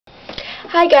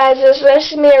Hi guys, this is going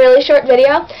to be a really short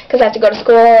video because I have to go to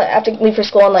school. I have to leave for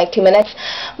school in like 2 minutes.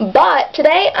 But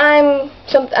today I'm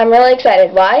really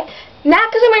excited. Why? Not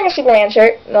because I'm wearing a Superman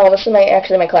shirt. No, this is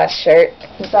actually my class shirt.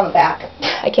 It's on the back.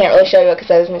 I can't really show you it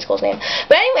because that is my school's name.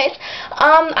 But anyways,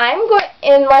 I'm going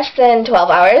in less than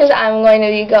 12 hours. I'm going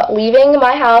to be leaving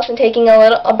my house and taking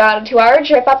about a 2-hour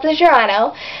trip up to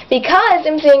Toronto because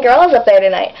I'm seeing Girls up there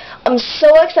tonight. I'm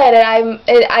so excited.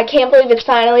 I can't believe it's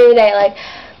finally the day. Like,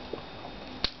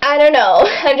 I don't know.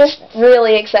 I'm just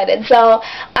really excited. So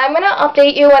I'm going to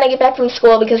update you when I get back from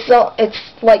school because it's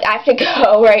like I have to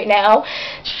go right now.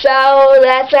 So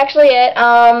that's actually it.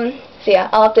 So yeah,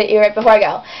 I'll update you right before I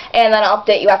go. And then I'll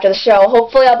update you after the show.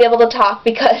 Hopefully I'll be able to talk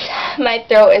because my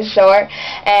throat is sore.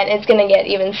 And it's going to get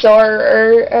even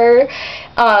sorer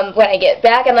when I get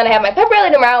back. And then I have my pep rally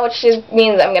tomorrow, which just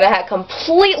means I'm going to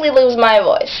completely lose my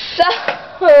voice.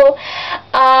 So,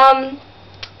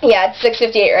 yeah, it's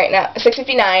 6:58 right now,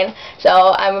 6:59,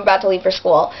 so I'm about to leave for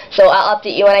school. So I'll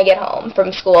update you when I get home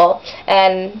from school.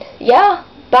 And yeah,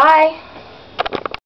 bye.